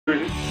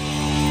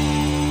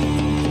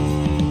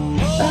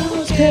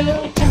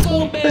tell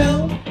Taco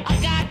Bell. I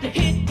got the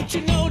hit that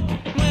you know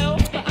well,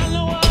 but I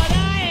know what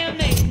I am.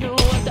 They know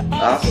what the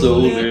also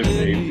live,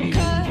 baby. I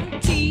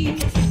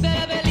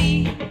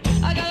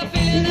got a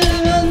feeling that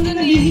I'm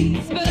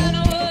underneath, but I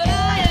know what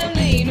I am.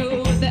 They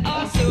know what they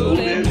also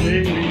live,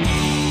 baby.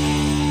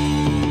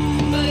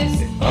 But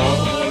it's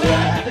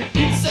alright,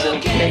 it's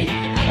okay.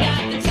 I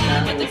got the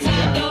time, but the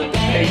time don't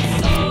pay.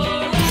 It's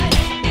alright,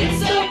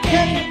 it's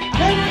okay.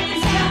 I got the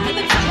time, but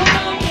the time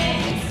don't pay.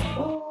 It's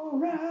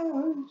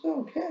alright, it's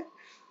okay.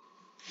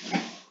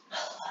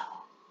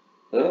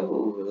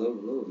 Hello,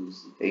 this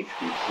is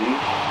HBC.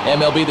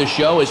 MLB The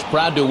Show is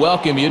proud to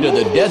welcome you to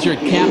the desert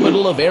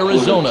capital of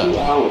Arizona.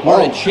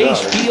 We're at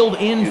Chase Field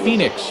in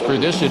Phoenix for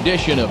this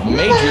edition of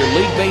Major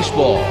League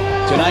Baseball.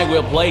 Tonight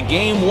we'll play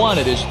Game 1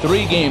 of this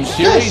 3-game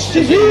series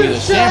as it will be the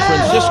San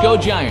Francisco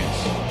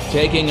Giants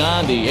taking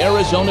on the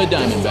Arizona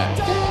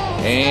Diamondbacks.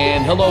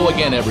 And hello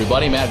again,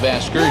 everybody. Matt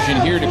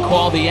Vasgersian here to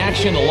call the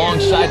action.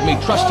 Alongside me,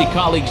 trusty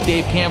colleagues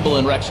Dave Campbell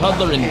and Rex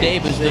Hudler. And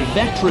Dave, is the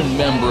veteran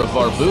member of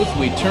our booth,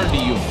 we turn to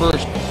you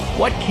first.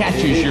 What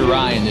catches your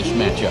eye in this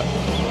matchup?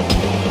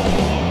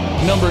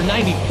 Number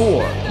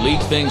 94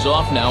 leads things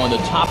off now in the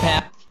top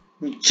half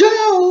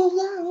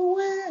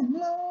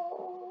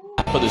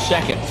for the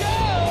second.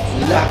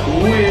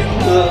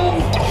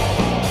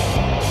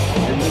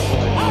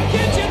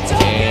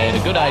 And a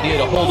good idea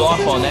to hold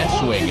off on that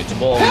swing. It's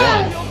ball 1.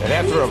 And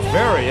after a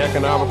very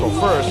economical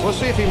first, let's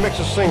see if he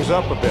mixes things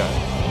up a bit.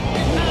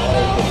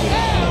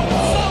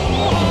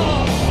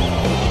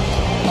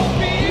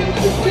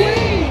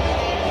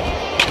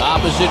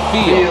 Opposite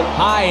field,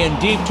 high and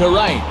deep to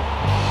right.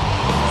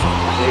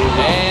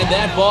 And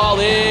that ball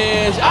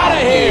is out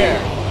of here.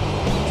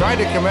 Tried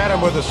to come at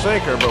him with a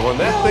sinker, but when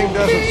that thing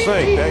doesn't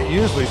sink, that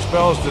usually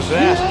spells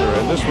disaster,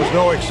 and this was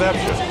no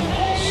exception.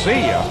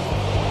 See ya.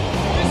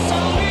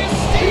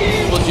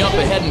 We'll jump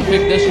ahead and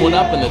pick this one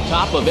up in the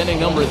top of inning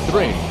number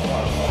 3.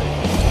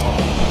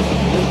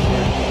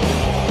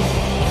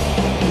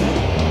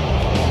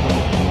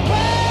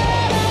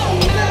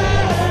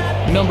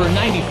 Number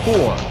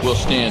 94 will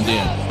stand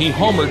in. He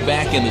homered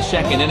back in the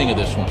second inning of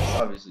this one.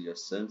 Obviously a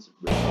sense of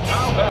rhythm.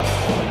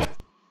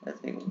 That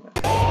thing was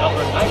bad.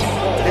 Number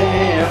 94.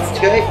 Damn,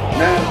 okay,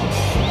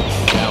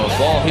 now a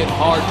ball hit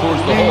hard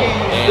towards the hole.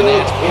 And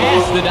that's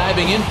past the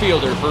diving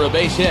infielder for a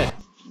base hit.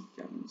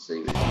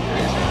 See what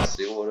you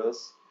see what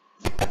else?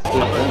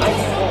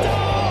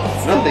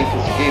 Nothing,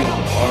 because the game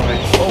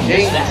automatically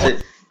changes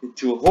it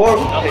into a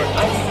horrible pick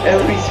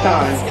every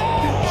time. It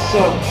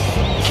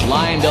sucks.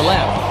 Line to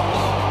left.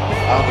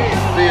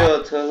 Opposite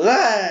field to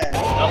left.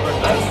 Number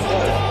 94.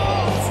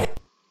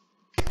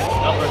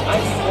 Number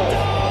 94.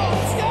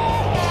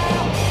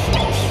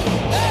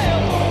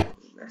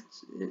 That's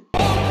it.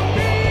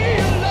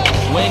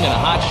 Swing and a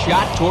hot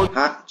shot toward.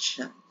 Hot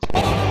shot.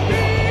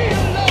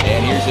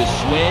 And here's a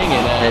swing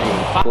and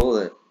a pull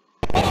it.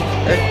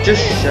 That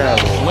just shallow.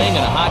 Swing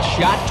and a hot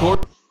shot toward.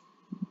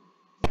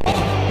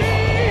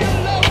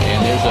 And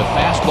there's a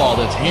fastball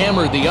that's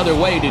hammered the other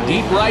way to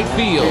deep right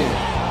field.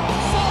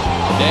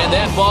 And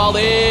that ball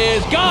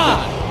is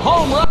gone.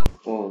 Home run.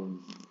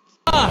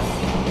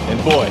 And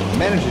boy, the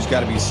manager's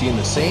got to be seeing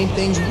the same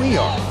things we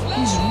are.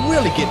 He's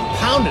really getting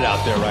pounded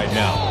out there right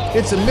now.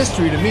 It's a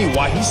mystery to me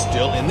why he's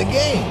still in the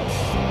game.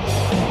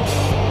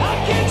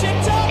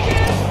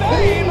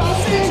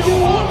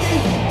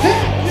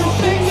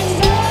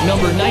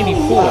 Number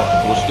 94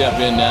 will step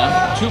in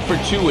now. 2 for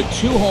 2 with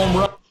 2 home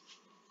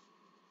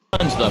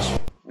runs thus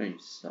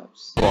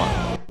far.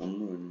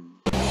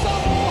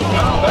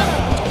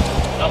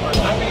 Number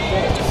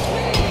 94.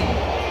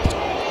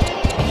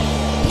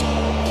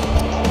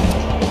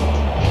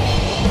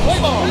 Play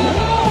ball.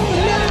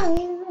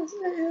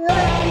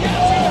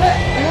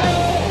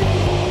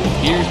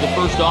 Here's the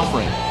first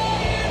offering.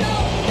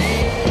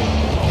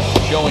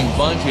 Showing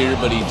bunt here,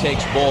 but he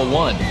takes ball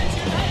 1.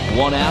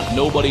 1 out,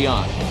 nobody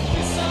on.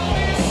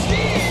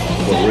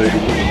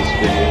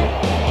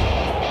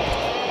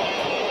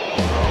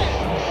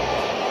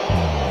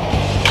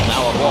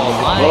 Now a ball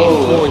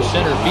lined towards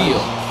center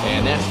field.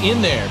 And that's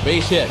in there,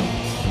 base hit.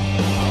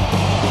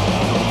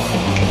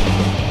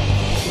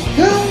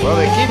 Well,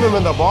 they keep him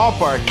in the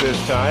ballpark this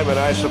time, and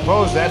I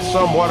suppose that's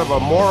somewhat of a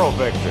moral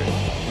victory.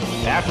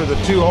 After the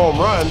 2 home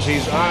runs,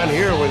 he's on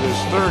here with his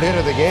 3rd hit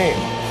of the game.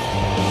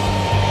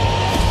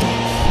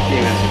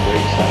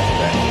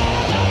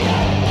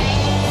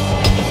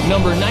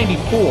 Number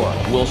 94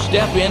 will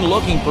step in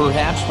looking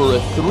perhaps for a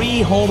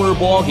 3-homer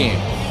ball game.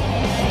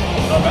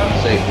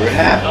 Say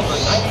perhaps. Number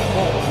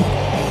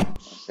 94.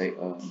 Say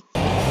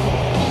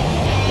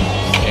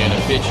And a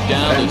pitch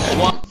down that's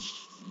swung.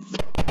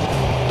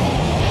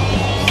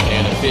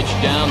 And a pitch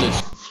down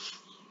that's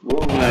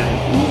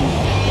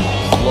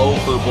low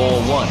for ball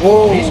 1.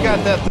 Whoa. He's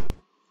got that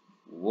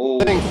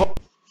thing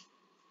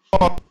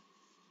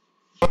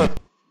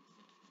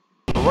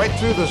right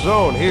through the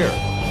zone here.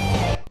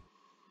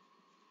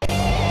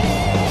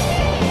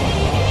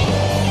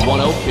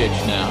 1-0 pitch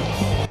now.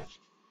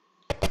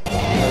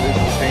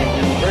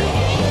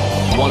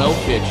 1-0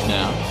 pitch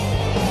now.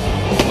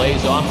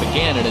 lays off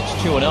again, and it's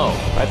 2-0.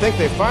 I think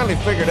they finally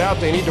figured out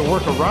they need to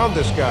work around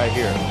this guy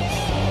here.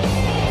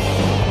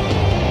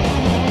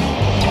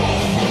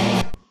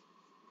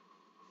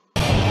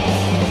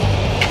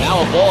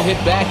 Now a ball hit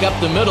back up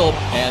the middle,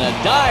 and a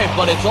dive,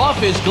 but it's off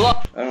his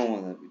glove. I don't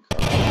want that to be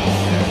caught.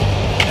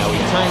 Now he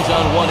turns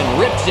on one and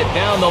rips it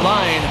down the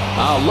line.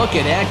 Oh, look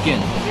at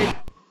Atkins.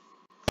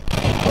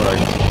 All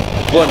right.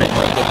 One. The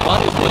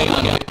bunt is playing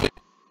on it.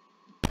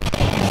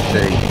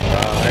 Say,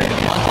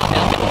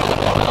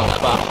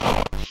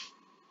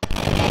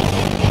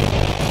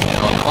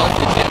 Now a bunt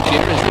attempt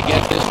here as he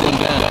gets this thing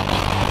down.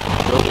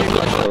 Goes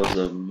that was a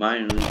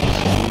minor league.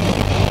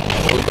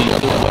 the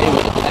other way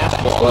with a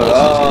fastball.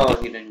 Oh,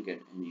 he didn't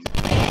get any.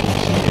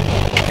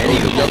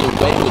 Goes the other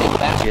way with a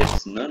fastball.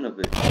 Gets none of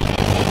it.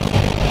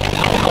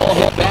 Now the ball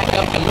hit back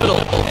up the middle,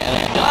 and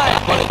a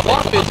dive, but it's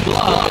off his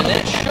glove, and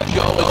that should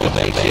go as a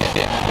base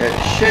hit. That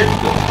should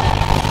go.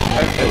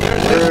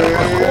 There's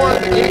number 4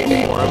 in the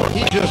game for him.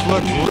 He just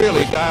looks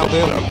really dialed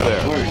in up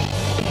there.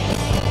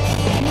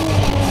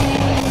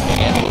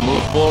 And we'll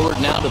move forward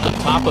now to the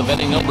top of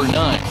inning number 9.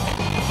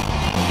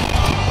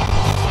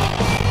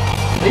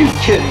 Are you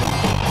kidding?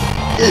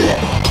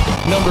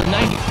 Number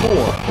 94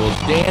 will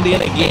stand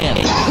in again.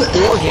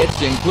 4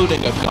 hits,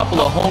 including a couple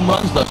of home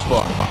runs thus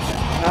far.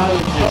 How is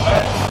this?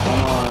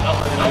 Come on.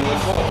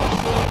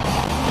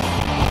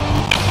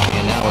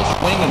 And now a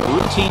swing and a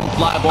routine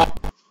fly ball.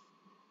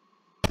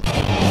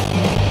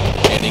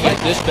 And he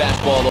gets this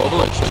fastball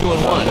over. It's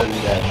 2-1.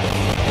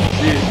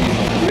 Seriously,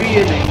 3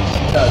 innings,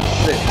 got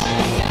 6.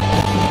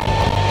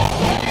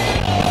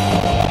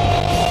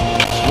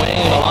 Swing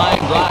and a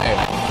line drive.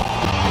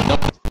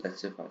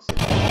 That's if I said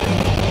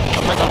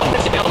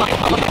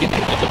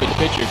That's a big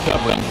pitcher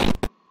covering.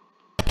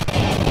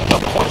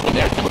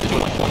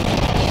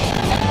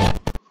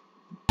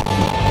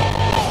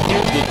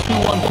 Here's the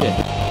 2-1 pitch.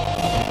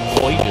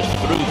 Boy, he just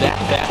threw that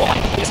fastball.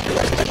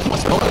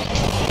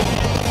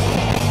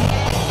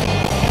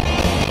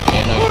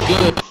 And a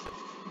good.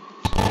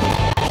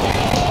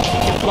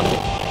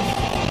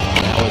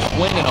 Now a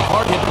swing and a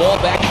hard hit ball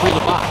back through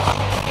the box.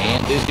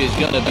 And this is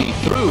going to be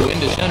through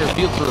into center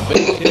field for a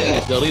base hit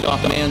as the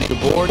leadoff man's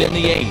aboard in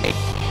the 8th.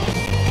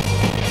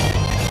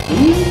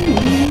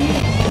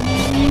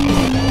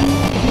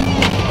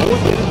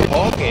 Fourth hit of the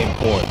ball game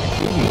for him,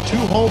 including 2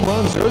 home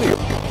runs earlier.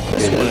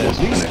 This one at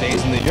least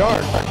stays in the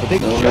yard, but they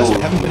just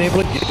haven't been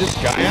able to get this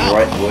guy out.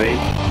 right way.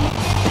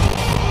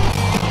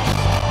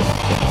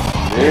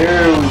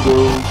 There we go.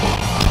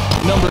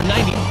 Number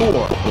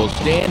 94 will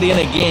stand in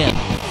again.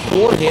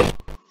 4 hits.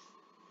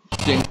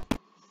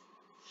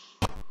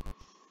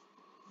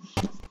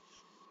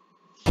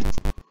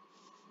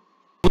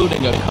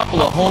 Including a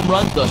couple of home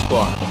runs thus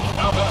far.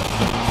 Number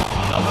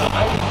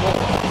 94.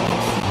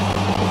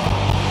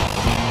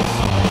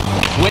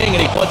 Swing,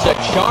 and he puts a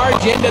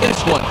charge into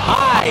this one,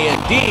 high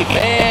and deep,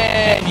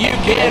 and you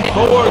can't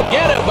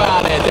forget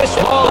about it. This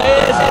ball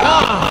is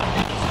gone.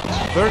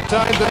 3rd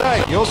time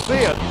tonight, you'll see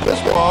it.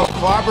 This ball's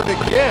clobbered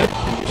again.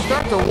 You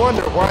start to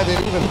wonder why they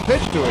even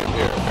pitched to him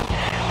here.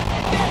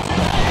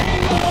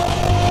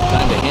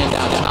 Time to hand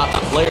out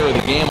top player of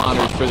the game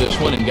honors for this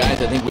one, and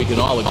guys, I think we can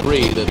all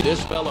agree that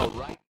this fellow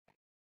right.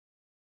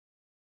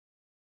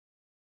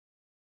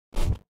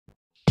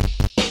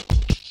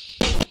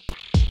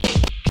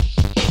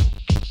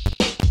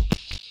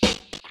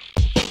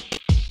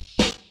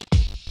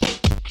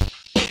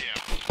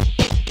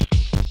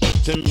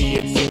 To me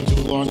it seems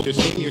you've lost your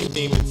senior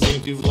steam. It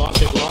seems you've lost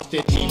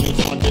it.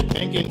 Demons wanted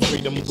banking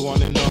freedom,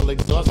 gone and all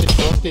exhausted,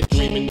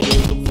 dreaming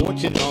dreams of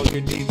fortune. All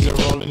your deeds are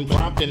all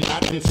impromptu,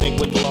 not in sync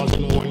with laws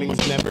and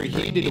warnings never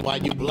heeded. While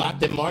you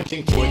blocked it,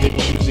 marching toward it,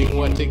 choosing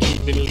what to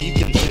keep and leave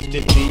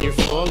consistently. You're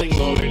falling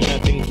low to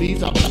nothing.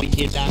 Please, I'll tweak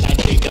it out. I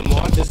take them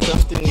on to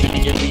something. Now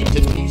you leave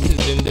to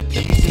pieces, and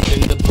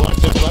the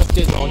parts are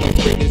busted. All your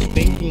greatest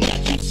thinking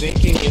got you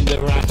sinking in the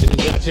rotten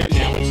gutter.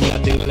 Now it's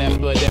nothing left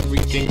but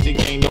everything to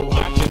gain. No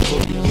option. So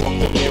you walk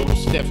the narrow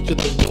steps to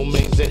the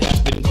domains that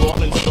have been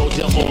calling.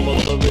 Soldier, all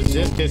of the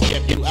resistance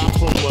kept you out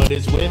from what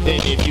is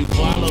within. If you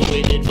follow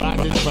it, it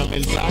rises from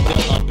inside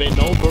to up and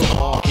over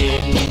all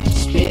hidden.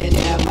 Spend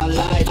half my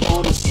life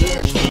on a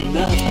search for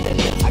nothing.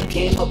 I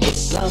came up with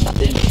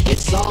something.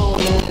 It's all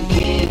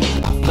again.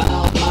 I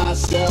found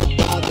myself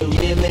by the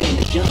rim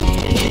and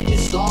jumping.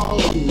 It's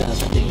all or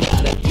nothing.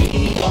 Gotta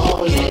be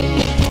all in.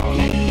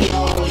 Be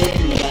all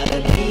in. Gotta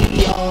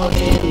be all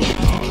in.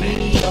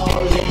 Be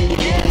all in.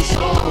 It's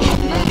all or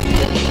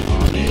nothing.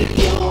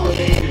 Be all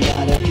in.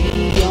 Gotta be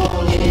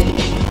all in.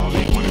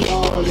 Be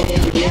all in.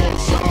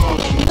 It's all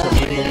or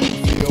nothing.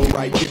 Feel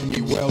right, give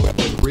me well in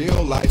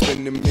real life,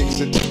 and then mix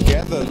it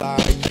together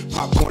like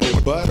popcorn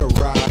and butter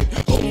ride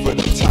over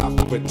the top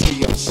of a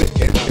tea. I'm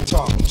sitting, I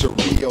talking to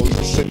Rio,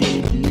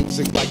 listening to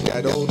music like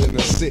that old in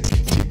the city.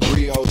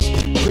 Griots,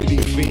 pretty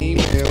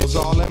females,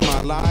 all in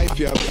my life,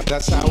 yeah,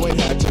 that's how it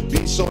had to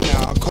be. So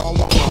now I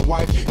call on my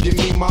wife, give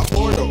me my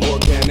order,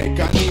 organic.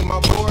 I need my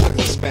border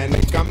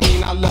Hispanic. I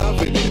mean, I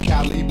love it in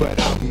Cali, but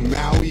out in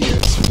Maui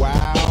it's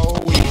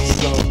wowie.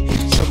 So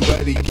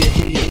somebody give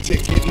me a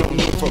ticket, no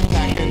need for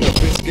packing the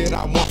biscuit. scared,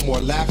 I want more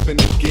laughing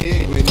and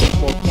giggling. Need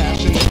more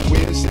passionate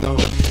wisdom.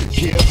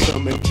 Give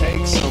some and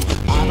take some.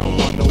 I don't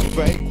want no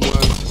fake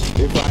ones.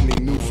 If I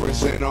need new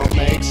friends, then I'll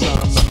make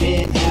some.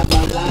 Spend half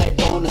my life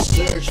on a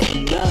search for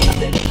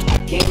nothing. I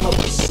came up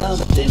with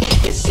something.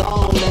 It's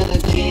all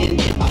and again.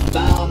 I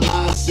found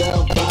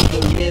myself by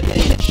the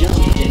ribbon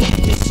jumping.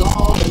 It's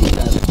all and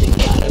nothing.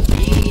 Gotta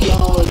be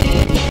all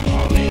in.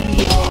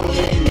 Be all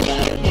in.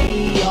 Gotta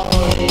be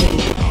all in.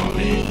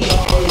 Be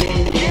all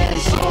in. Yeah,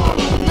 it's all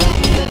or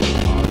nothing.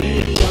 Be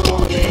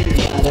all in.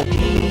 Gotta be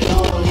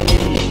all in.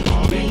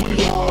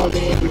 Be all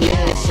in.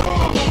 Yeah, it's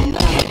all or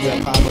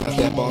nothing. I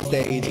step on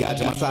stage, got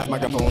to my side,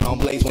 microphone on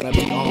blaze. Wanna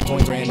be on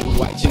point, brand new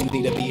white shoes,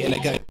 need to be in the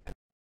cut.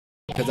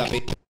 Cause I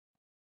be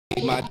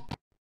my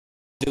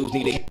dudes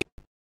need to get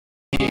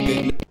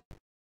good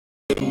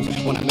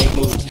news. Wanna make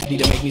moves, need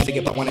to make music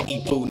if I wanna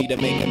eat food. Need to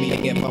make a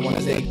meeting if I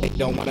wanna say,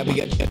 don't wanna be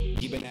a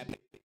even that.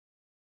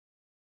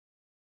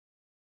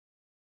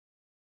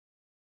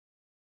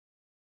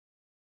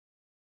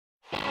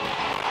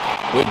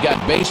 We've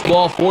got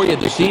baseball for you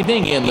this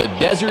evening in the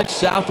desert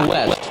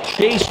Southwest.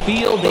 Chase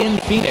Field in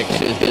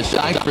Phoenix is the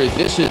site for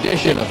this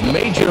edition of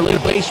Major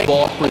League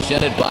Baseball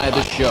presented by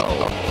the show.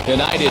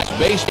 Tonight it's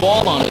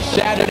baseball on a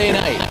Saturday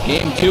night.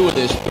 Game 2 of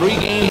this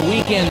 3-game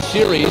weekend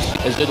series,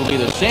 as it'll be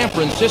the San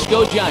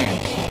Francisco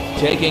Giants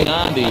taking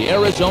on the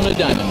Arizona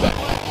Diamondbacks.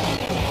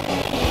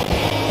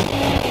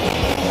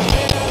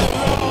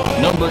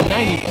 Number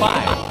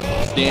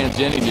 95 stands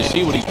in to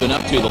see what he's been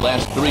up to the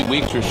last 3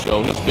 weeks or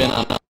so. He's been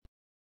on a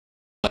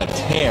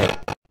tear.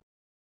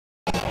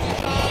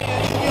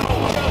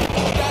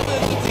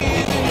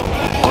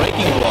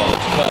 Breaking ball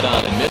is cut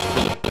on and missed for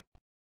the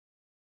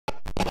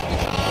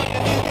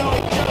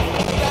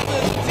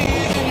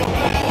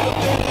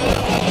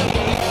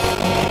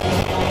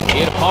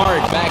hit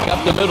hard back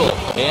up the middle,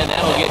 and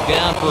that'll get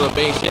down for a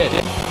base hit.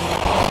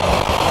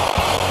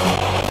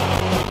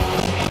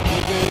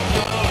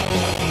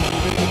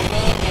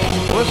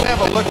 Let's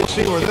have a look and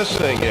see where this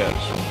thing is.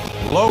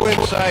 Low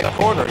inside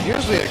corner,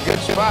 usually a good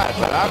spot,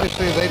 but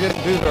obviously they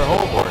didn't do their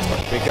homework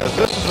because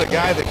this is a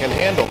guy that can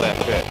handle that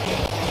pitch.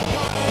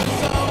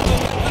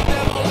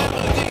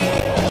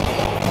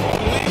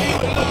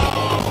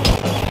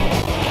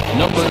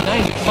 Number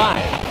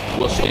 95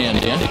 will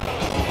stand in.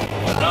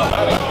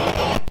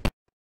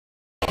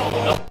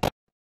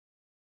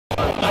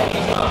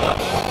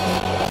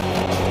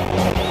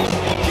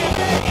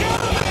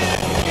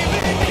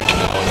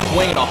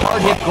 Swinging a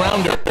hard hit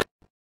grounder.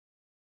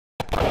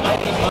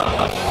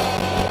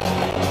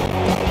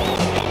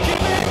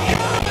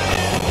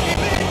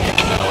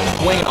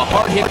 Swinging a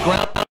hard hit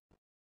ground.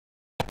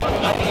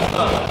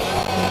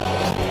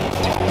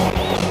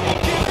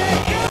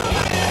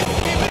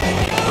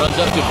 Runs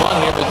up to bunt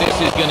here, but this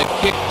is going to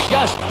kick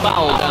just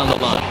foul down the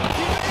line.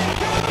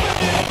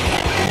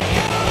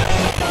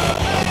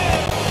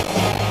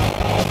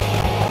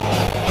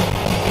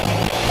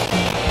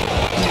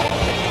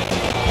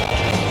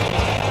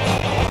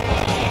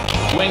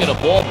 Swinging a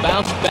ball,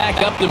 bounced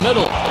back up the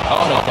middle.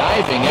 Oh, and a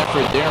diving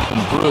effort there from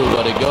Drew,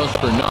 but it goes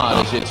for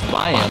naught as it's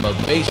by him, a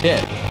base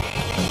hit.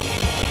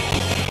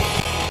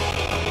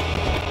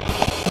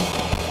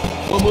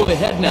 We'll move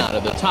ahead now to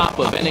the top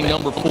of inning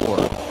number 4.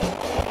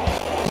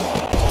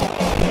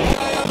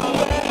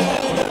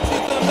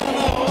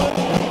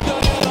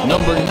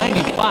 Number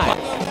 95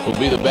 will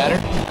be the batter.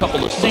 A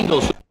couple of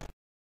singles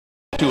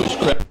to his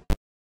credit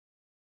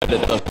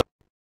thus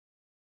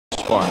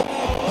far.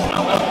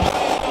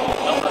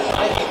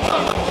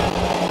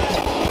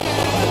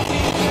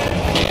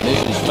 And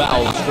this is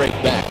fouled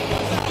straight back.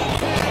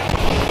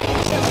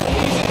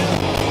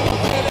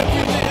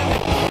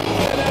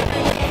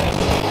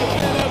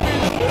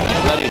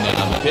 Ready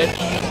now on the pitch.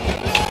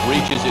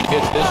 Reaches and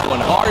hits this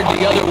one hard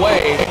the other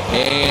way.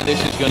 And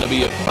this is going to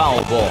be a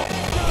foul ball.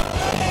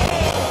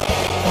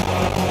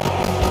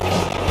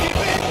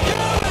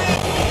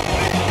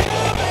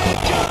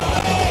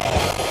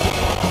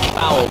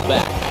 Foul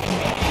back.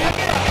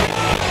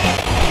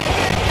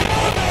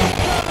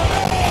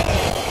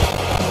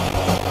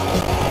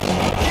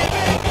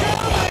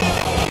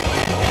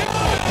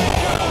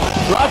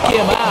 Struck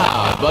him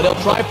out, but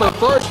he'll try for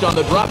first on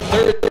the drop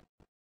third.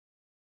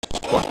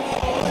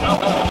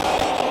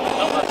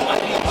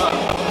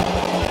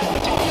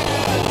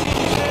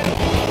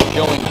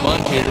 Showing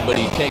bunt here, but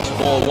he takes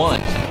ball 1.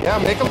 Yeah,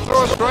 make him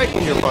throw a strike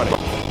when you're bunting.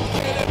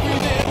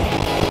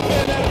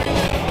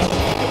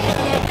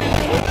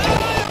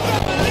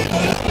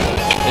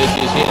 This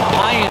is hit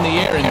high in the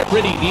air and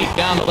pretty deep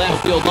down the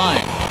left field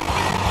line.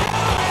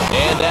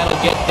 And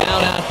that'll get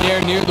down out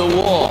there near the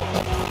wall.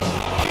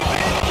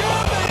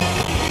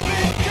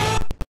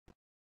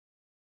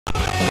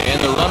 And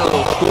the runner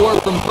will score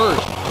from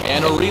first.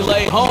 And a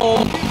relay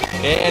home.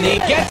 And he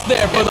gets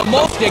there for the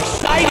most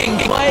exciting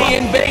play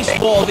in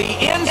baseball, the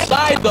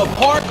inside the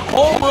park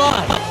home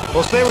run.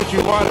 Well, say what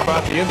you want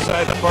about the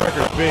inside the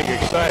parkers being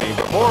exciting,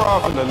 but more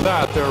often than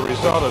not, they're a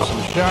result of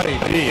some shoddy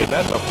D, and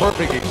that's a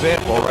perfect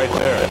example right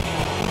there.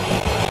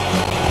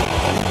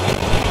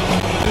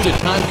 Due to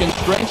time constraints,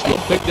 stretch. You'll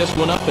pick this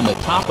one up in the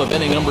top of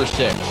inning number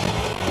 6.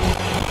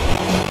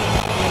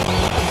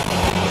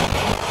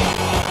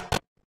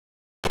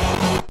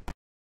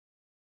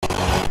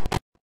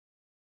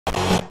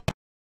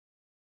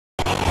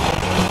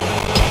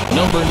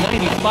 Number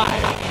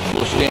 95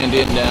 will stand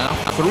in now.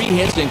 3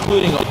 hits,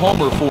 including a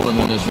homer for him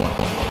in this one.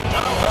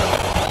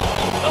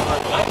 Number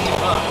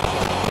 95.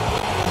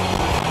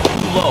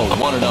 Too low,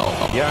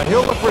 1-0. Yeah,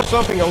 he'll look for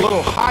something a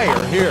little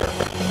higher here.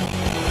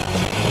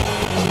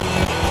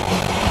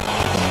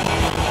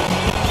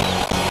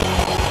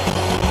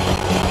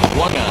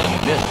 One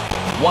on, missed.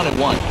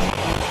 1-1.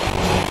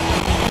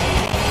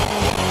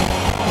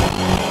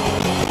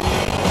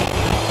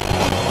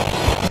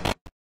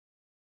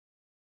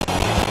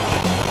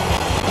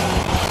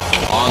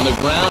 On the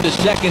ground to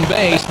second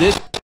base. This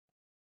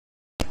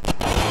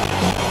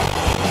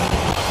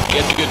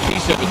gets a good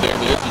piece of it there.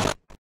 But this is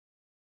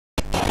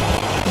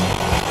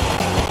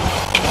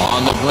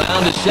on the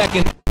ground to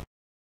second.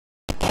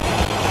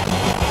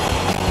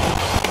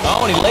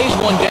 Oh, and he lays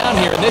one down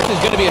here, and this is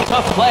going to be a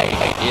tough play.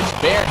 It's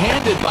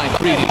barehanded by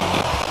Creedy.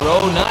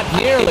 Throw not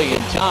nearly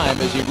in time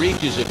as he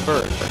reaches it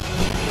first.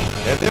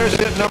 And there's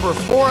hit number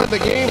 4 in the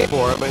game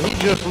for him, and he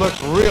just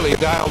looks really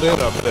dialed in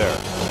up there.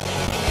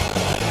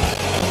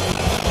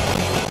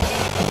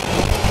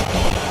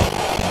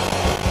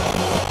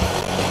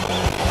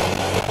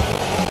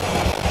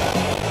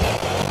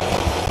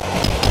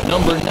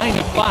 Number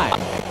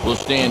 95 will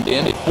stand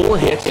in at 4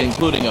 hits,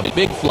 including a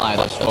big fly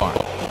thus far.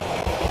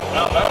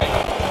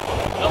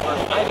 Number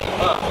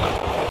 95.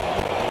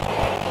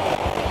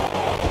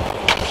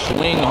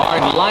 Swing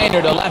hard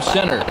liner to left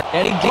center,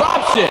 and he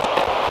drops it.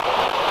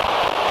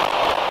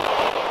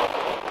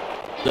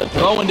 The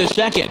throw into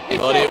second,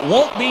 but it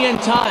won't be in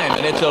time,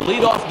 and it's a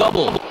leadoff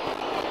double.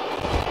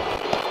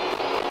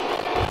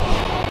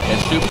 And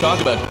Stoop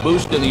talked about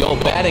boosting the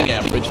old batting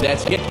average.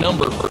 That's hit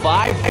number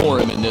 5 for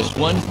him in this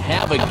one.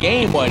 Have a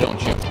game, why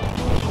don't you?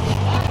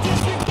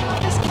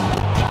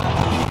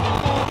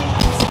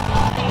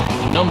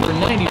 Number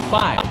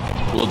 95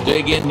 will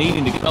dig in,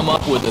 needing to come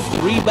up with a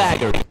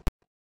 3-bagger to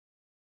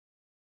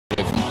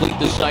complete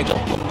the cycle.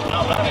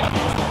 Number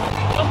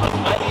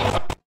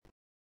 95.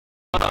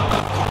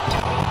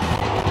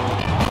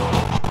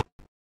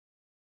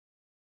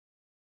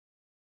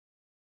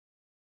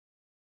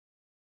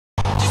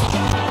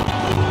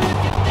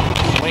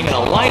 Swinging a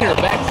liner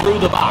back through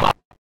the box.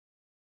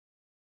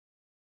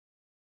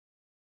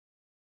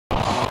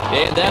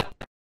 And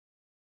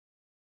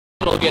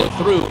that'll get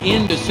through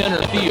into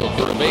center field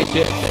for a base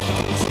hit.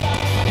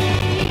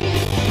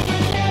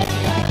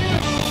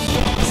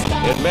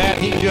 And Matt,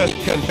 he just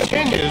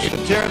continues to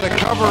tear the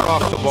cover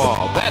off the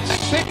ball. That's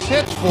 6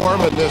 hits for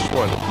him in this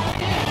one.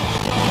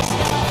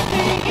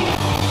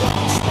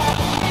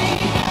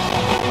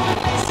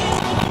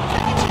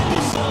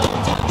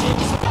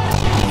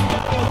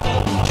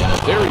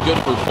 Very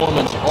good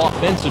performance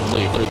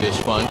offensively for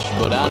this bunch,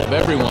 but out of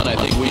everyone, I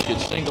think we should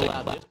single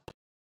out this.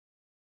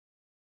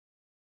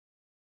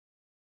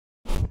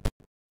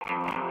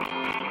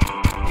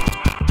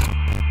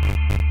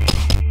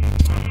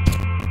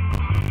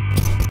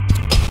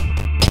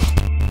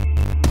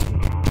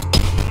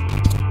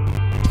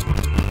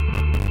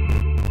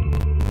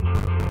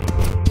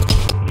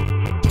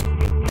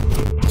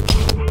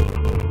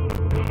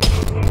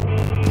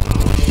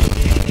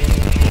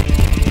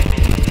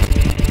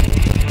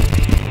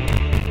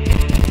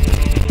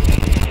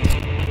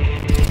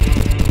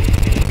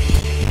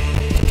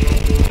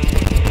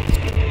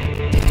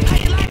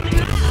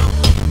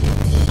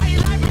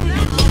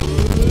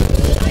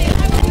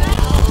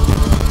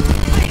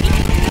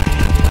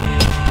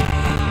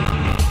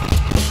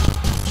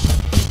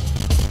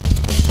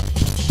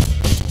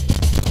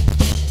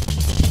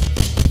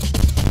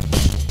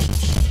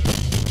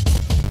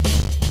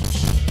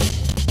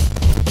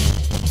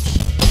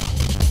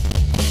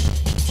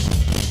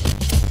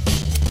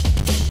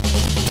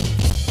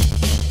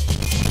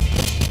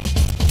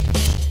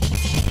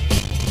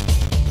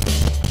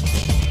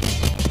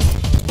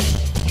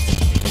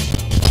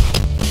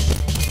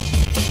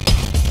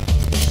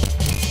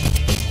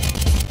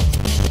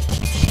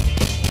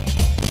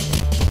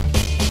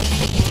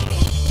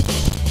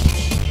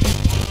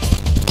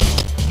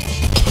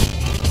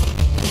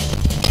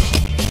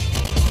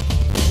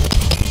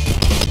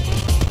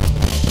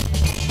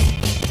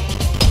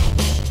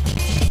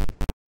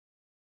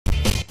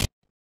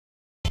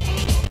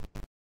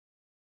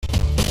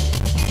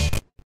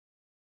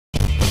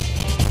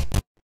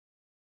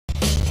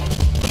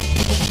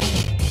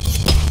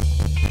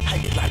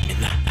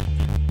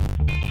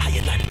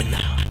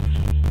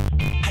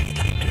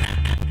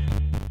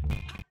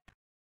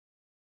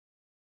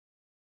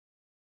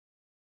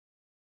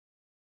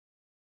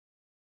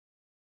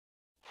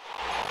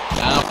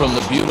 From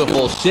the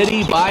beautiful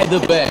city by the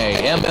bay,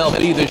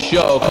 MLB The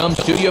Show comes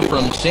to you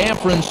from San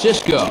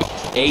Francisco.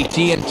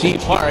 AT&T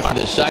Park,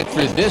 the site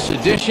for this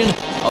edition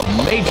of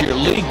Major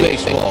League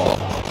Baseball.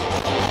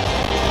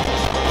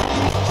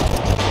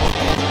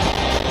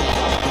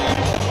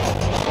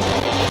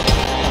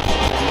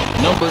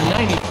 Number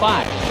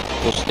 95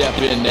 will step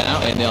in now,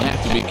 and they'll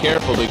have to be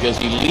careful because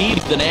he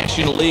leads the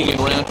National League in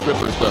round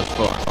trippers thus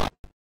far.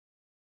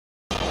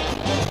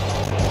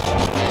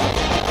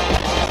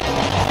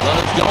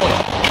 Runners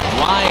going.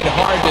 Line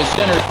hard to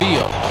center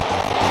field.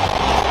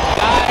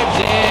 Dives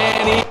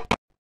and he...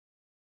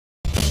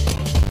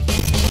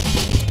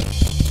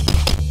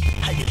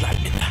 How you like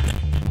me now?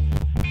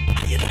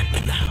 How you like me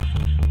now?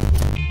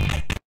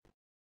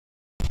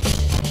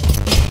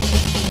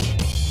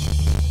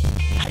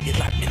 How you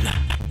like me now?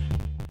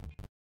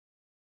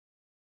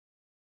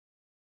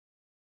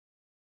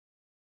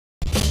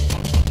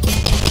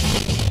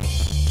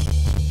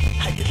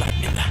 How you like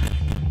me now?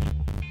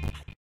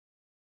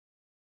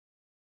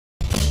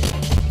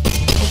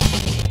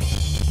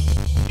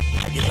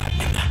 How you like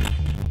me now?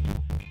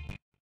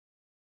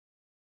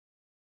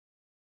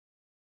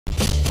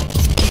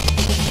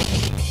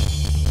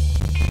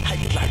 How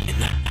you like me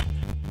now?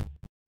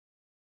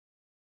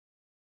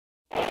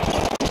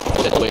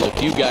 That way,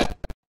 if you got...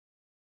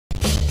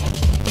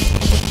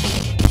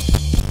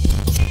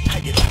 How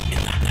you like me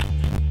now?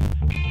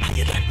 How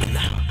you like me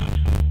now?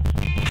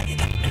 How you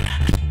like me now?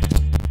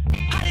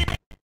 How you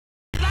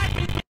like me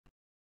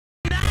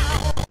now?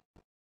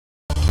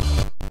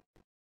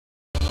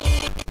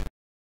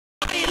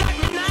 How you like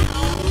me now?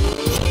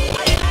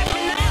 How you like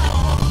me now?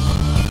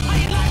 How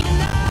you like me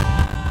now?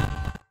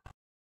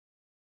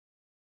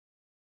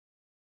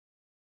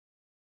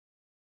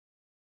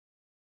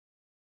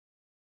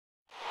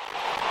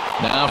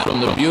 Now from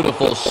the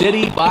beautiful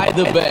city by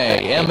the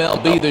bay,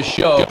 MLB The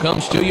Show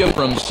comes to you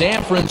from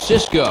San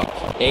Francisco.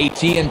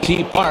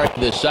 AT&T Park,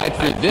 the site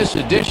for this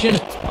edition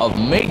of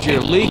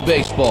Major League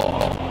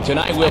Baseball.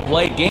 Tonight we'll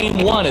play Game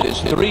 1 of this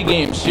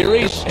 3-game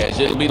series, as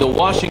it'll be the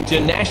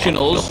Washington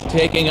Nationals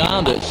taking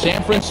on the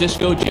San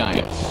Francisco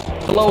Giants.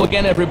 Hello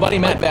again, everybody.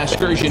 Matt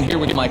Vasgersian here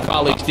with my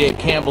colleagues Dave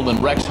Campbell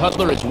and Rex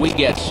Hudler as we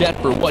get set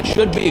for what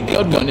should be a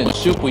good one. And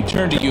Soup, we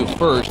turn to you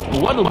first.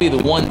 What will be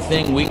the one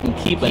thing we can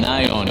keep an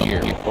eye on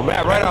here? Well,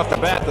 Matt, right off the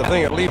bat, the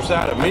thing that leaps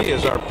out at me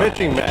is our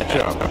pitching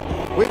matchup.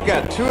 We've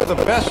got two of the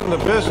best in the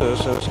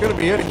business, and it's going to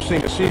be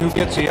interesting to see who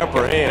gets the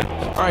upper hand.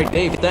 All right,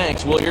 Dave,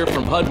 thanks. We'll hear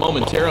from Hud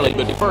momentarily,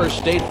 but first,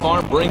 State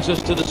Farm brings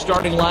us to the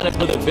starting lineup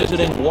for the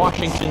visiting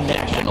Washington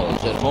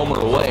Nationals. At home or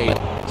away,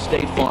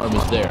 State Farm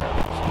is there.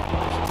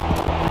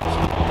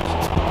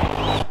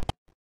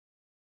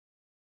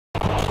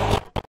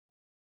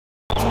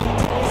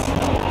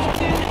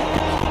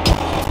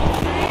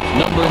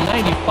 Number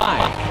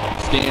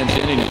 95 stands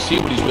in, and you see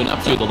what he's been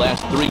up to the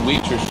last 3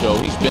 weeks or so.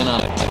 He's been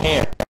on a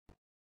tear.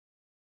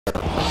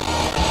 Now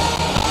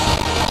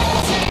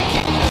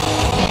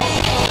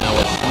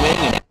a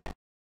swing and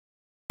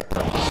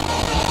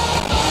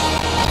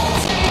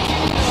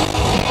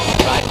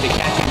tried to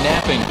catch him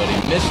napping, but he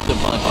missed the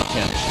bunt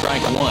attempt.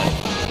 Strike one.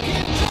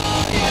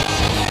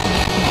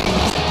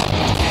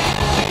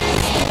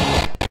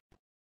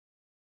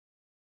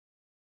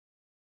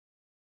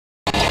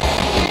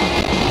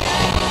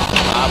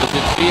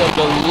 Opposite field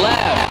to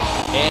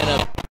left, and a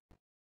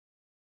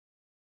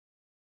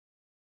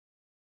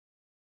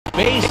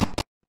base.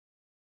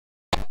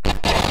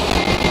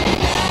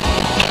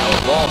 Now a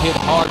ball hit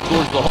hard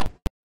towards the hole.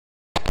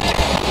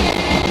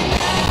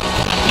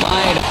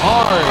 Line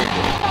hard.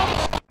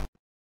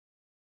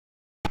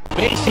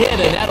 Base hit,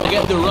 and that'll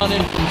get the run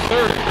in from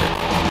third.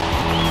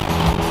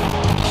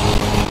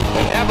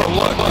 And have a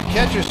look. The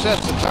catcher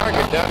sets the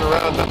target down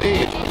around the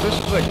knees. This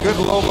is a good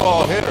low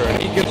ball hitter,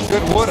 and he gets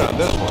good wood on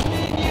this one.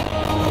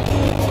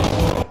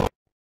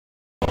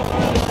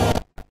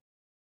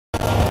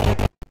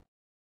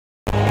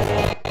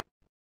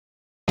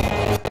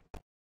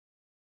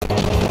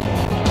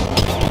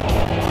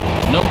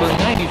 Number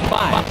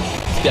 95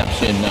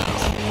 steps in now.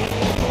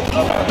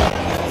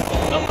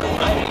 Number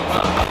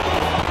 95.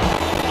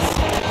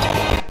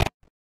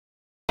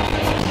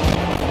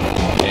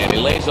 And he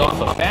lays off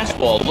a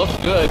fastball. Looks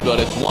good, but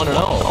it's 1-0.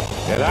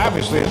 And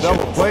obviously a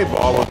double play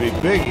ball would be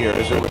big here,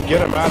 as it would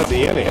get him out of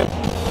the inning.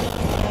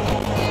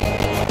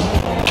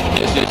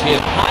 This is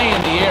hit high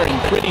in the air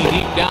and pretty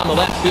deep down the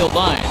left field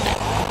line.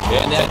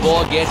 And that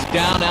ball gets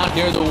down out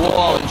near the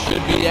wall and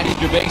should be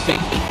extra basic.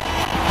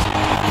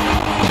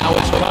 Now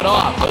it's cut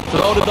off, a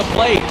throw to the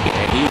plate,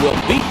 and he will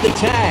beat the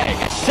tag,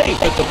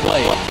 safe at the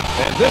plate.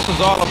 And this is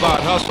all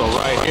about hustle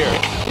right here.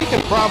 He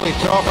can probably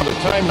tell from the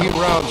time he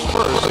rounds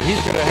first that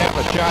he's going to have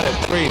a shot at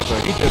 3, so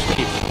he just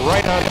keeps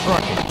right on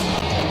trucking.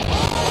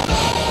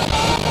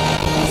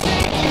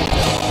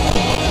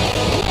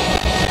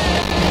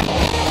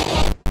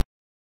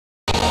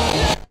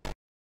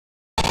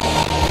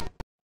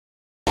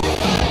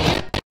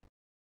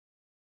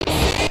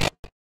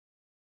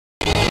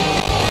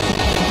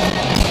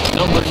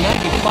 Number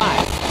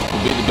 95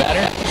 will be the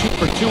batter, 2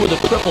 for 2 with a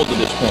triple to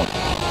this point.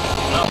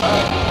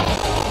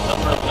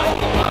 Number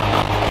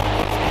 95.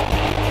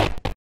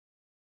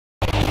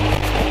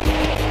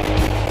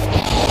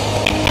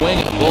 Swing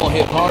and the ball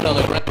hit hard on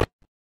the ground.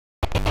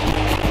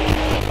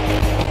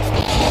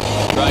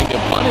 Trying to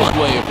bunt his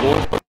way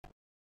aboard.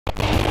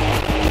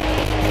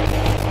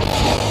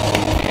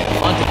 And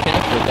bunt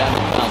attempt for that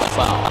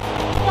foul.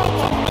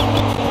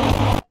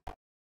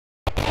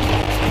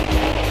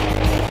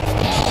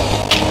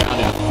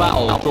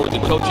 foul toward the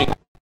coaching.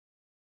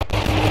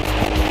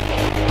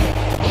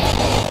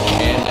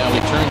 And now he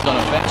turns on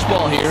a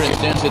fastball here and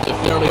sends it to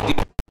fairly deep.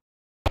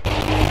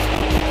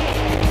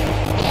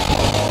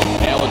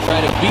 Now we'll try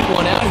to beat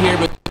one out here,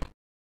 but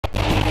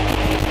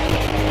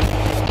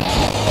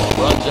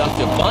runs up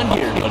to bunt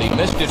here, but he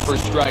missed it for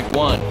strike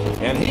one.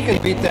 And he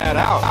can beat that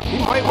out. He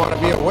might want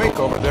to be awake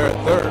over there at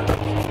third.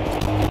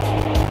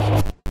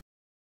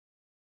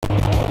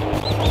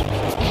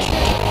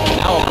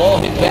 Now a ball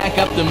hit back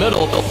up the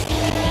middle.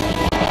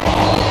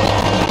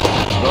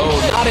 Though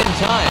not in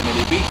time, and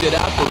he beats it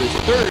out for his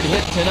third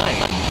hit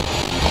tonight.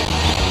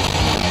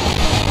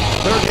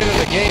 Third hit of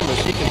the game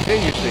as he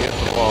continues to hit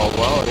the ball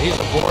well, and he's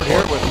aboard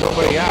here with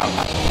nobody out.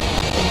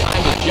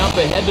 Time to jump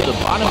ahead to the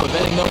bottom of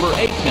inning number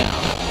 8 now.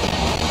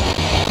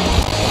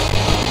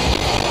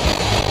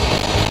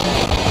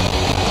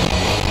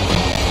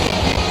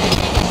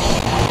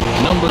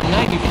 Number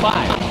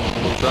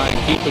 95 will try and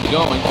keep it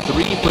going.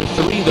 3 for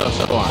 3 thus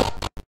far.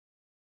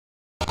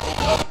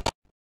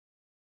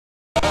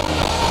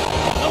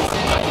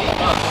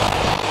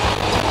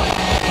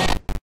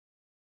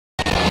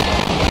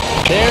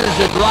 There's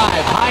a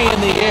drive high in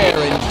the air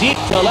and deep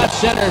to left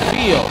center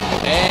field.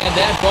 And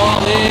that ball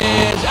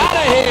is out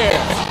of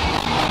here.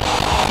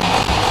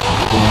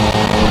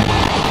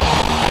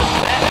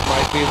 That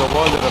might be the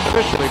one that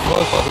officially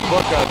closes the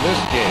book on this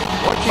game.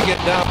 Once you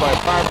get down by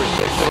 5 or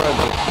 6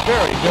 runs, it's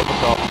very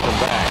difficult to come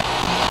back.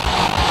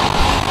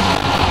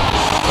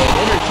 An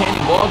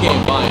entertaining ball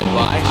game by and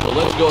by, so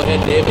let's go ahead,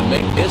 Dave, and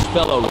make this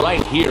fellow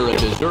right here a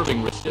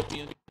deserving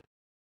recipient.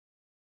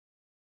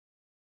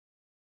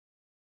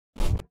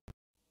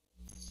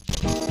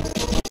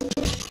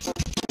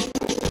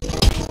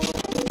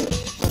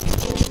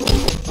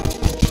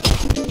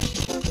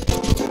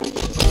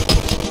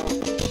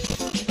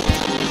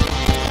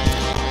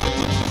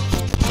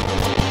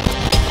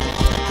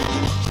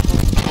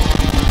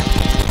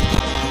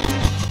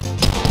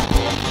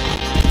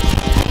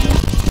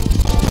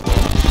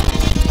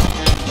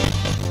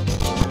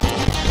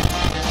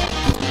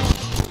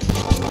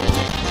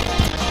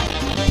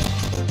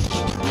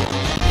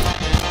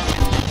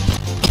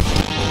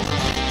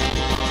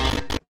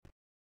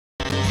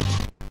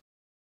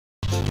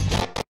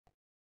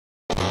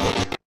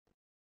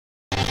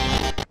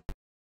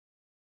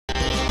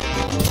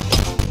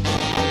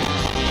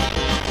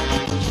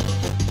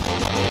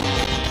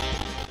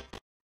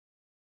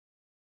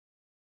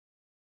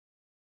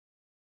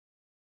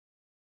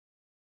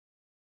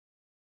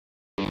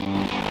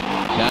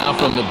 Now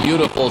from the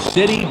beautiful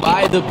city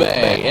by the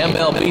bay,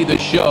 MLB The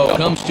Show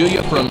comes to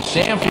you from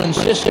San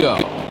Francisco.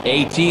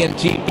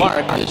 AT&T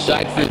Park, the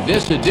site for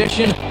this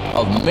edition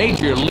of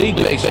Major League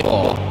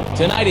Baseball.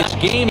 Tonight it's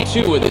Game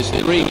 2 of this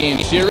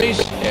 3-game series,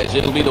 as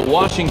it'll be the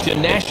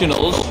Washington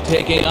Nationals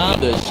taking on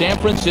the San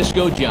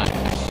Francisco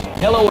Giants.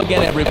 Hello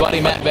again, everybody.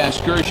 Matt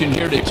Vasgersian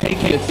here to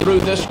take you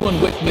through this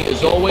one. With me,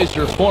 as always,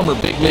 are former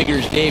big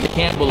leaguers Dave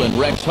Campbell and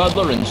Rex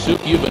Hudler. And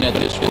Soup, you've been at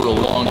this for a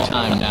long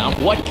time now.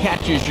 What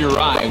catches your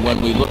eye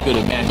when we look at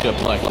a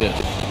matchup like this?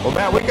 Well,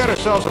 Matt, we got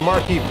ourselves a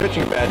marquee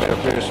pitching matchup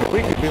here, so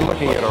we could be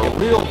looking at a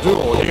real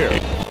duel here.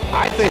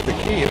 I think the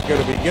key is going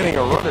to be getting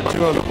a run or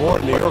two on the board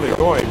in the early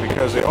going,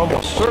 because they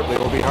almost certainly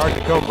will be hard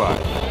to come by.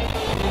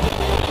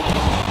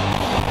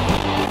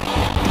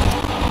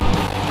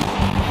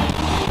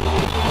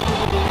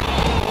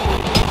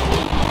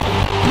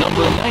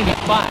 Number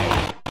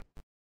 95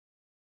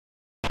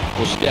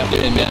 will step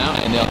in now,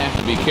 and they'll have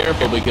to be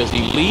careful because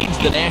he leads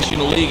the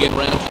National League in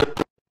round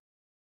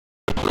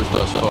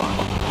thus far.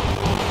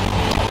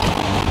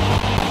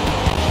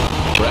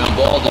 Ground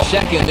ball to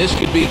second. This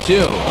could be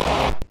 2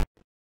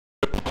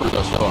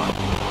 thus far.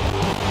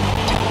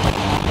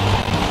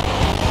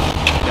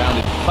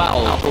 Grounded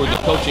foul toward the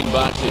coaching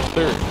box at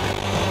third.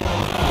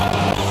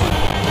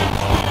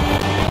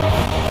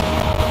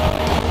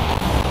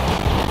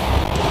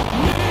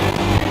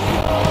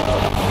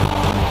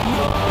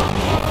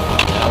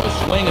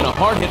 Swing and a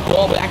hard hit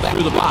ball back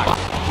through the box,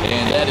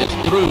 and that is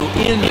through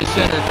into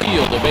center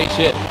field, a base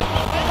hit.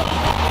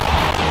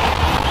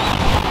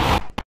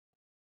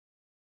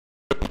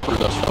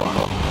 Thus far.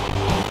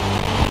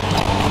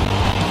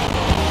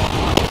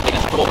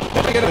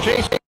 Let me get a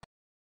chase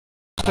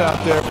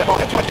out there.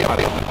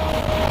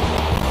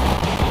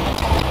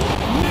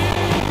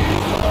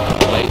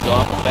 Plays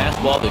off a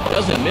fastball that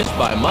doesn't miss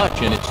by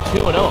much, and it's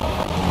 2-0.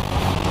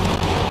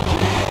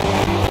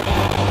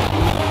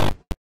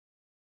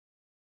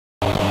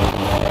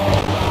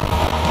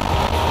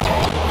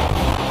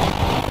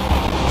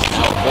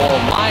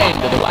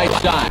 To the right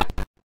side.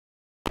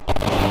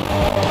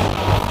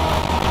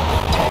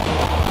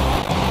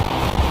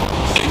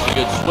 Takes a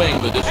good swing,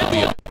 but this will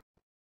be a...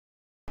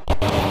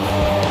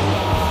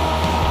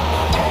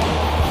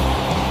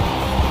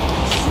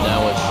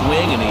 Now a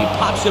swing, and he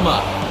pops him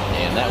up.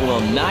 And that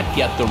will not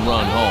get the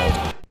run home.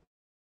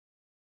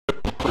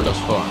 Thus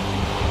far.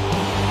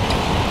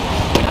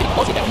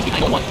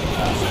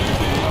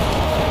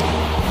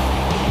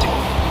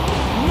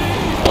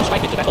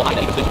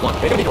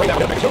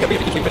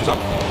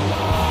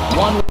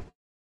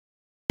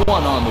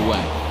 One on the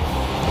way.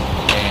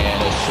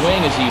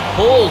 swing as he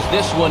pulls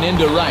this one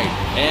into right.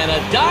 And a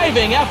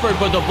diving effort,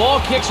 but the ball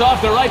kicks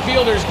off the right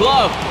fielder's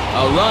glove.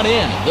 A run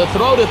in, the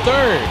throw to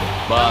third,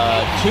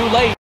 but too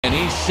late, and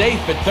he's safe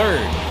at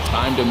third.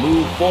 Time to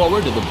move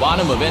forward to the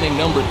bottom of inning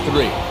number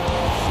 3.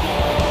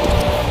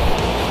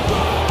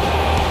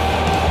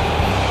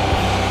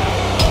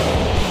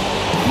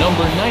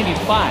 Number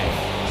 95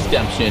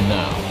 steps in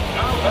now.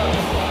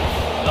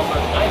 Number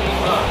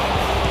 95.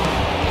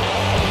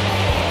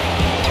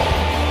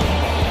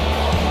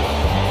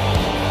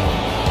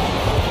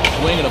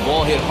 Swing and a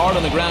ball hit hard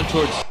on the ground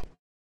towards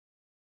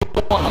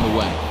one on the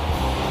way.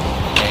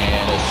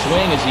 And a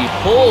swing as he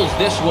pulls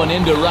this one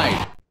into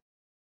right.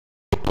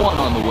 One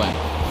on the way.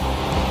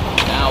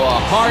 Now a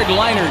hard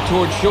liner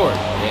towards short,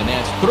 and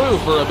that's through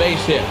for a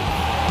base hit.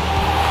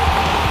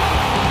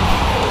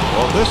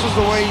 Well, this is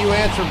the way you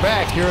answer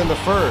back here in the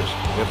first.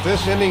 If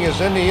this inning is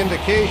any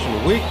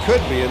indication, we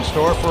could be in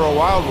store for a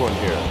wild one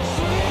here.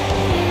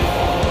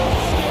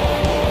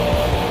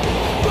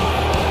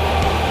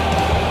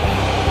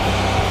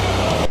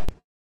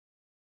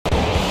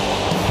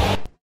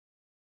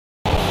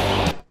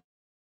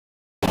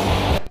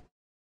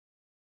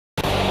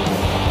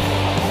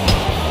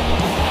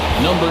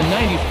 Number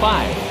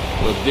 95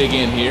 will dig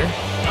in here.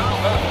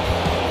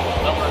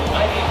 Number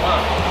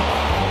 95.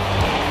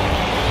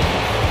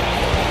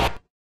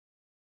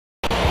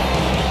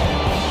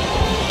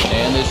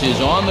 And this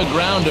is on the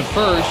ground to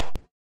first.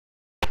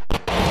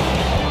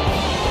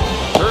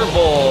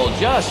 Curveball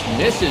just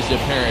misses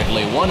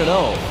apparently,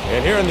 1-0.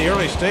 And here in the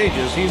early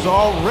stages, he's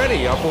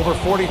already up over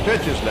 40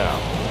 pitches now.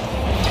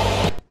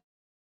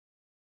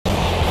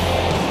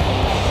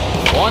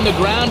 On the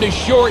ground to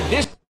short.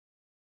 This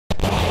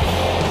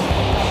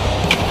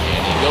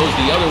goes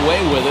the other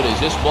way with it as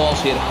this ball's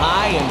hit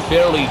high and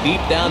fairly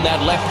deep down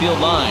that left field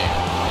line.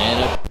 And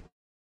a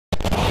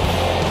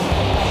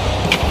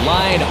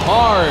line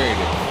hard.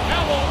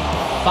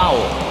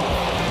 Foul.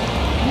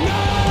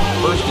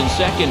 First and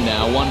second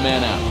now, 1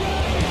 man out.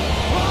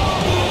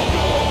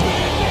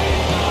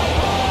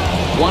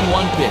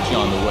 1-1 pitch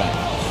on the way.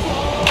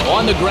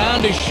 On the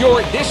ground to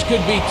short. This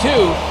could be 2.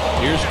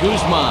 Here's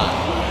Guzman.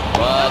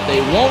 But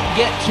they won't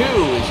get 2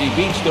 as he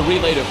beats the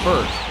relay to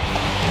first.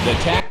 The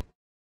tackle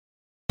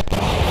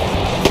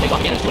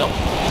again as well.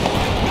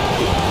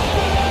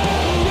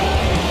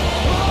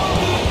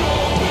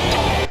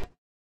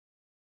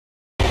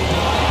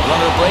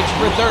 Runner breaks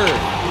for third,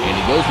 and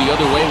he goes the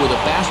other way with a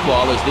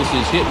fastball as this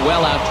is hit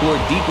well out toward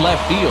deep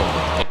left field.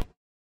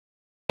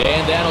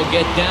 And that'll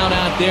get down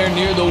out there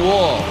near the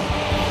wall.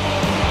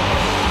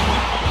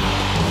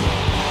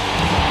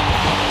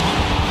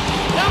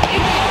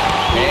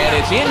 And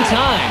it's in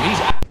time. He's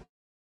out.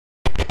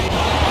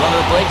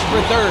 Runner breaks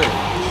for third.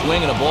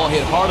 Swing and a ball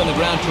hit hard on the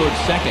ground towards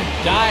second.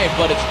 Dive,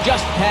 but it's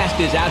just past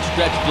his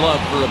outstretched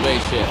glove for a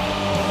base hit.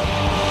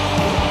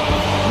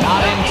 Not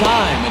in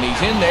time, and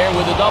he's in there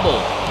with a double.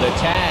 The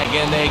tag,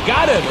 and they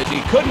got him as he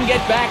couldn't get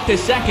back to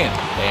second.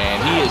 And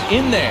he is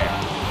in there.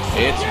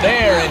 It's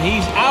there, and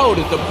he's out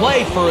at the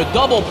plate for a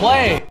double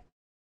play.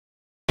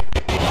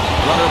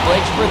 Runner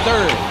breaks for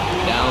third.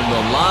 Down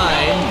the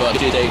line,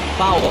 but it's a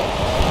foul.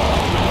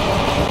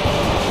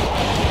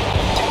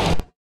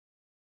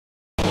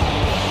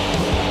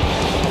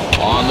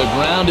 On the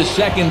ground to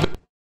second. Swing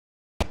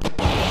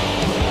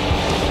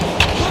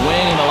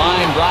and a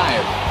line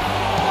drive.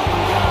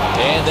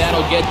 And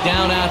that'll get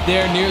down out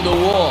there near the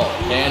wall.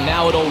 And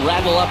now it'll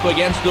rattle up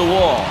against the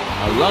wall.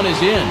 A run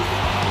is in.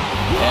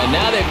 And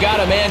now they've got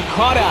a man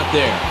caught out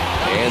there.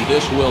 And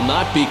this will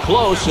not be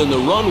close, and the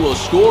run will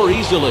score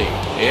easily.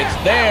 It's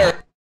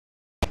there.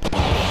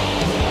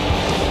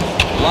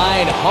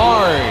 Line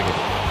hard.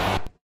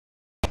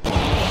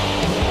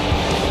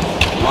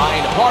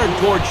 Line hard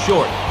towards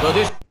short. So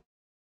this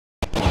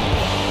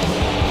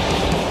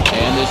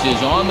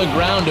is on the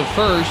ground to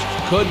first,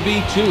 could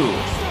be 2.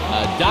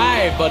 A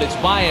dive, but it's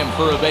by him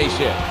for a base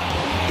hit.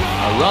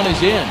 A run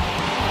is in.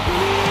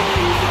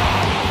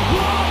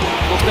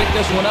 We'll pick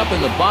this one up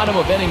in the bottom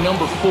of inning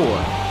number 4.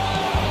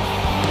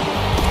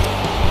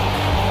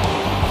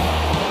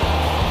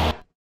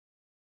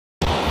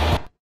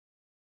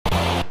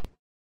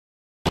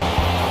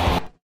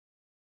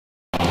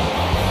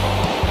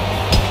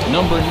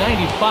 Number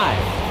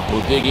 95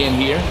 will dig in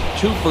here.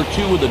 2 for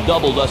 2 with a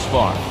double thus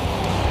far.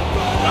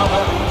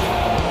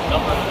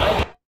 Number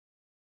 95.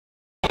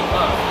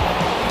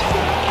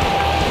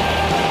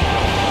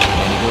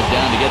 And he goes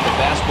down to get the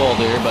fastball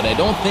there, but I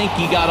don't think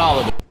he got all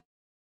of it.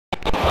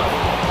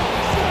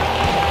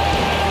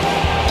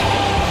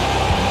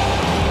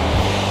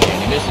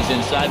 And he misses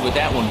inside with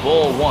that one,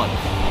 ball 1.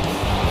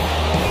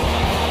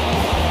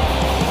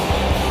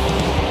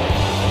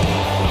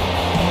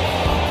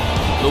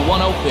 The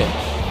 1-0 pitch.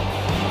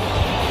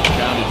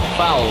 Grounded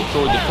foul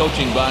toward the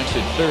coaching box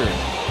at third.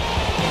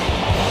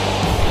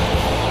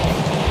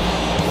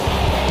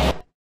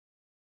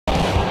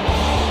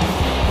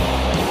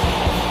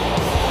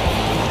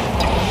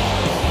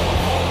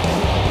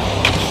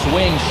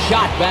 Swing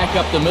shot back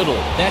up the middle.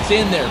 That's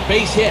in there.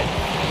 Base hit.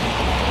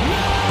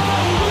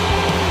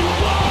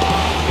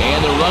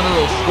 And the runner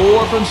will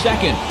score from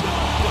second.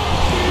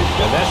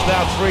 And that's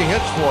now 3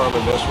 hits for him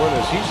in this one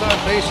as he's on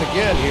base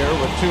again here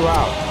with 2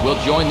 out.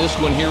 We'll join this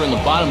one here in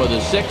the bottom of the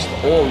 6th,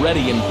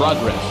 already in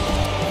progress.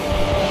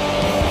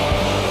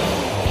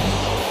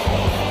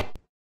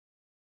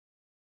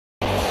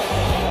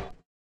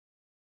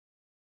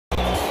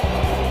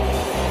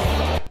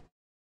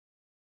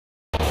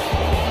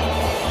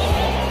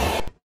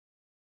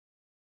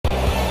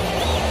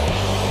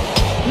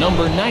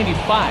 Number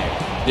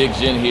 95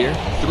 digs in here.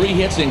 3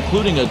 hits,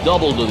 including a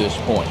double to this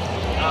point.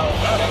 Now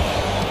batting,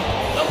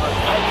 number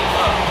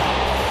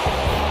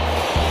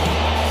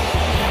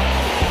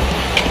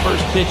 95.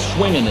 First pitch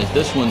swinging as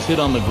this one's hit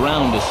on the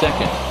ground to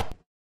second.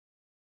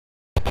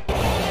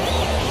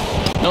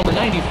 Number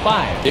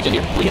 95 digs in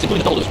here. 3 hits,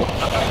 including a double to this point.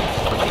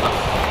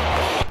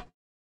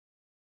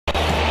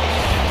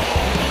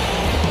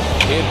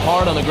 Hit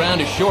hard on the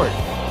ground to short.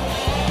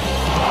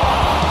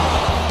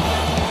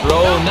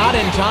 Throw not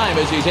in time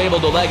as he's able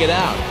to leg it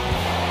out.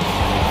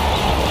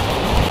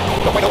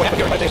 Don't quite know what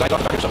happened here. I think I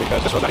thought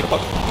because this was not even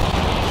close.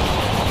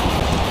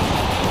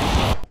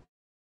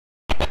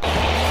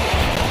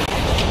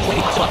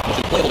 Swinging hot slot, which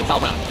is playable in foul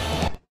ground.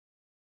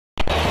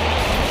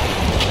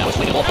 Now a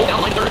swinging ball pulled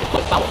down line third,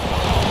 but foul.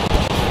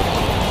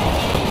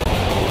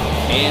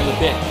 And the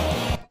pitch.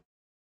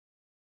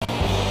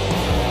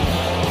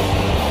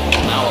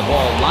 Now a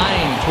ball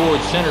lined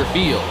towards center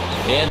field.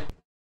 And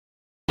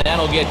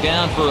that'll get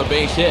down for a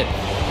base hit.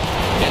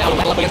 And now the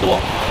up against the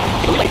wall.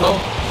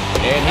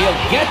 And he'll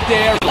get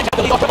there. Let's have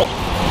the lead off triple.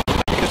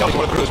 You can tell he's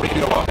one of the crews where he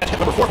can do no wrong. That's hit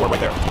number 4 for him right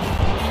there.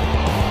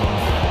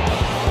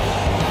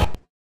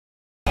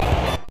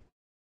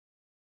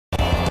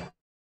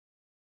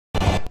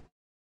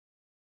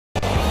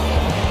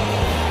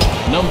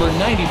 Number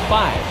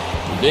 95.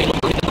 Big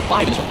number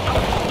 5 in this one.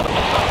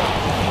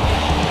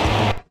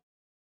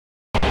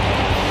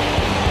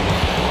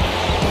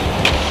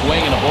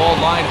 Swinging a ball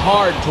line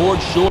hard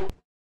towards short.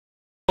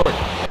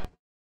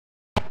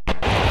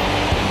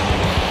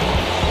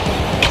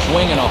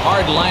 Swinging a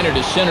hard liner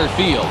to center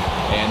field.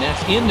 And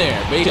that's in there.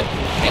 Base hit.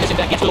 Anderson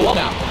back gets to the wall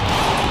now.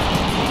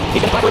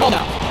 He's going to try for a ball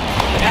now.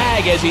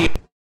 Tag as he...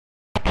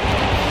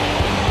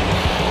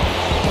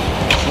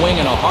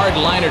 Swinging a hard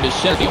liner to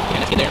center field.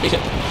 And that's in there. Base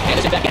hit.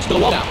 Anderson back gets to the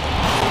wall now.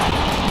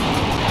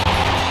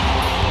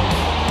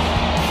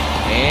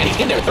 And he's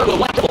in there. Third with a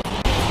one triple.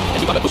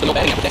 As he got a boost in the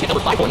batting effort. That's hit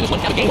number 5 for him in this one.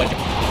 Have a game winner.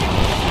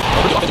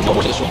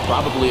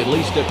 Probably at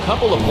least a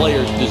couple of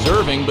players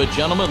deserving, but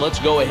gentlemen, let's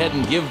go ahead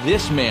and give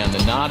this man the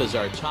nod as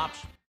our top.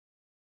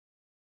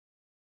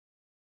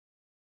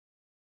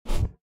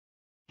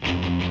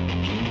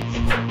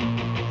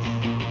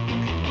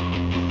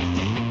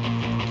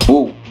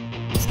 Ooh.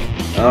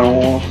 I don't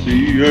want to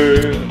see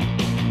it.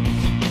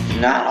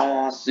 I don't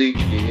want to see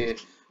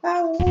it.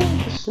 I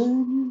want to see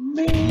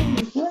me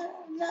when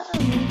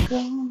I'm gone. I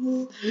don't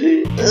want to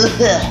see it.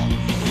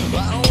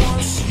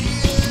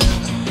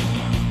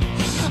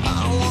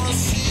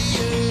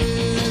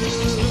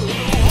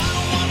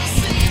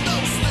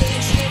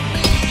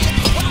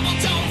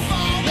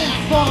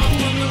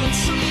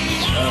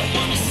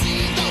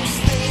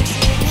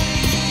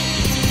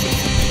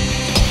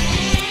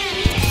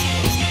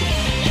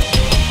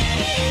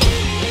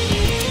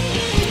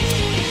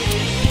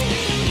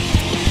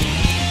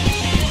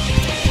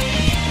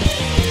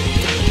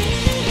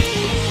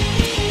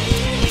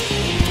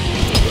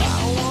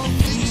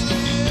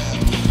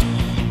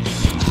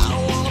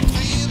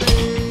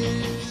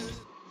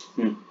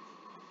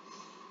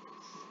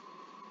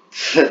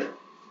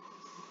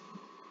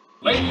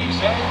 Ladies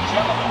and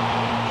gentlemen,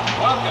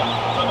 welcome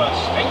to the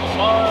State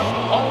Farm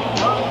Home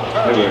Run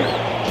Tournament.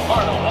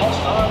 Part of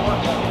All-Star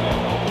Workout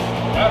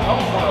Day. At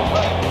home or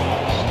away,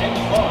 State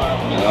Farm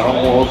is I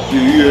don't want to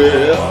see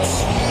it.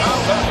 now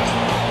back.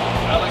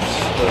 Alex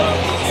Love.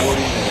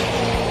 40 minutes.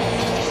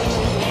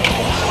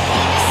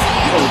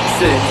 Don't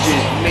send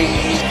me.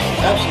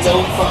 That's no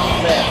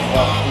fun. That's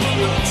what we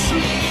will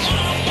see.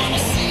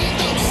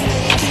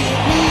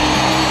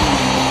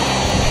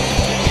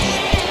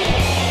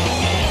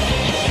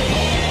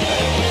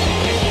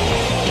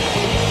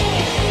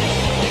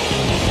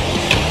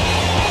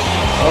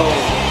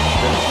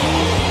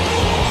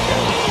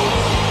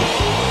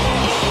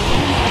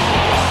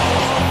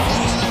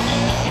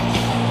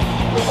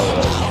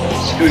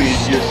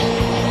 Squeeze just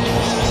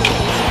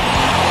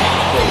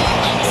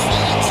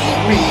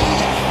me.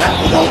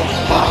 That's no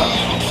fun.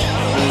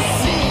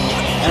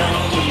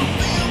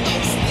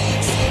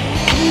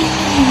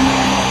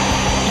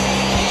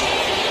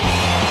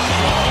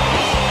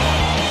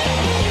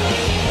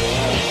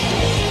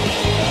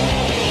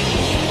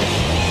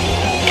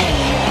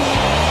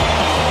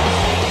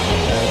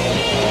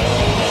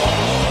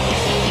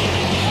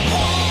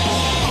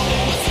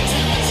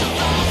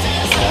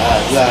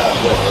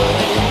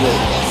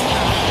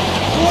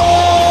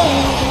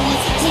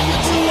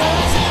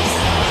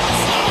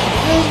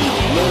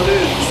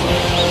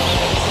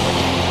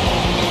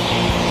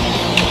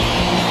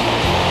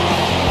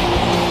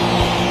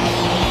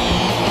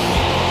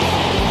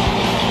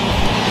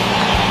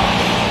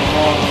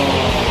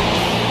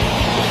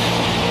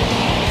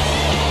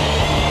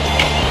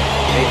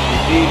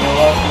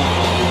 Milwaukee.